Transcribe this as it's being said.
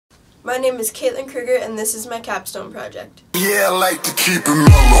My name is Kaitlyn Kruger and this is my capstone project. Yeah, I like to keep it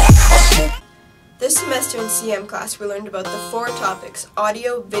mellow. This semester in CM class we learned about the 4 topics: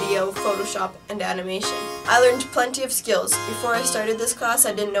 audio, video, Photoshop, and animation. I learned plenty of skills. Before I started this class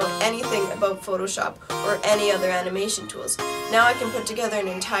I didn't know anything about Photoshop or any other animation tools. Now I can put together an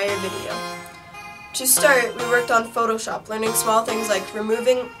entire video. To start, we worked on Photoshop, learning small things like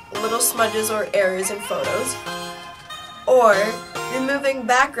removing little smudges or errors in photos, or removing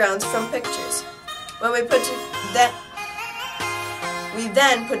backgrounds from pictures. We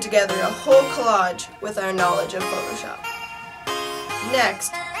then put together a whole collage with our knowledge of Photoshop.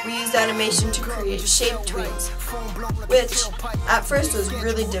 Next, we used animation to create shape tweens, which at first was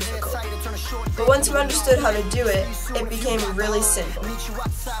really difficult. But once you understood how to do it, it became really simple.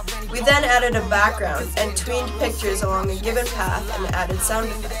 We then added a background and tweened pictures along a given path and added sound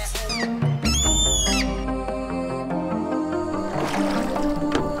effects.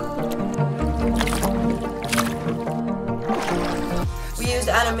 We used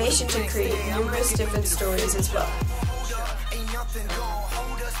animation to create numerous different stories as well.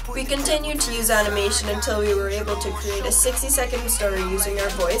 We continued to use animation until we were able to create a 60-second story using our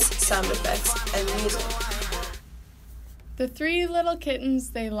voice, sound effects, and music. The 3 little kittens,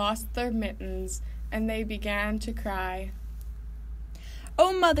 they lost their mittens, and they began to cry.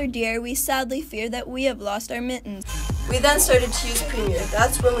 Oh, mother dear, we sadly fear that we have lost our mittens. We then started to use Premiere.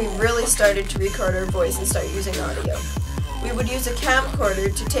 That's when we really started to record our voice and start using audio. We would use a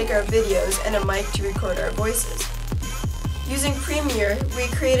camcorder to take our videos and a mic to record our voices. Using Premiere, we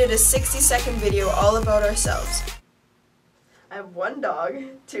created a 60-second video all about ourselves. I have 1 dog,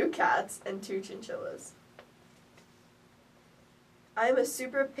 2 cats, and 2 chinchillas. I am a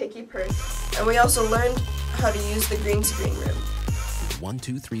super picky person, and we also learned how to use the green screen room. $1,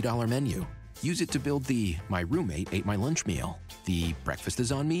 $2, $3 menu. Use it to build the "My roommate ate my lunch" meal, the "Breakfast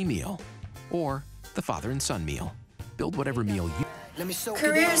is on me" meal, or the "Father and son" meal. Build whatever meal you...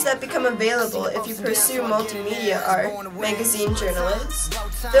 Careers that become available if you pursue multimedia are magazine journalist,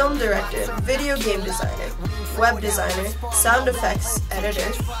 film director, video game designer, web designer, sound effects editor,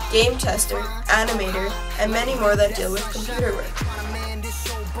 game tester, animator, and many more that deal with computer work.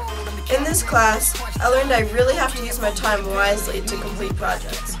 In this class, I learned I really have to use my time wisely to complete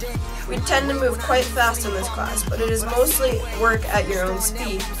projects. We tend to move quite fast in this class, but it is mostly work at your own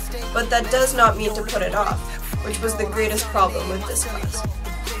speed, but that does not mean to put it off, which was the greatest problem with this class.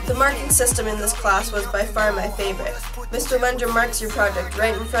 The marking system in this class was by far my favorite. Mr. Lender marks your project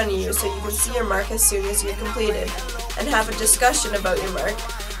right in front of you so you can see your mark as soon as you complete it, and have a discussion about your mark,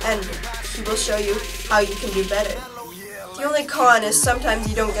 and he will show you how you can do better. The only con is sometimes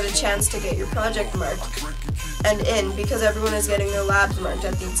you don't get a chance to get your project marked and in because everyone is getting their labs marked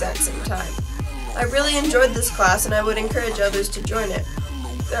at the exact same time. I really enjoyed this class and I would encourage others to join it.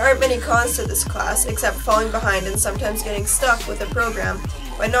 There aren't many cons to this class except falling behind and sometimes getting stuck with a program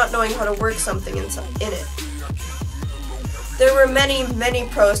by not knowing how to work something in it. There were many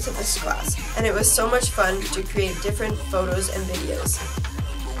pros to this class, and it was so much fun to create different photos and videos.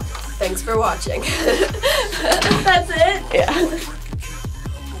 Thanks for watching. That's it? Yeah.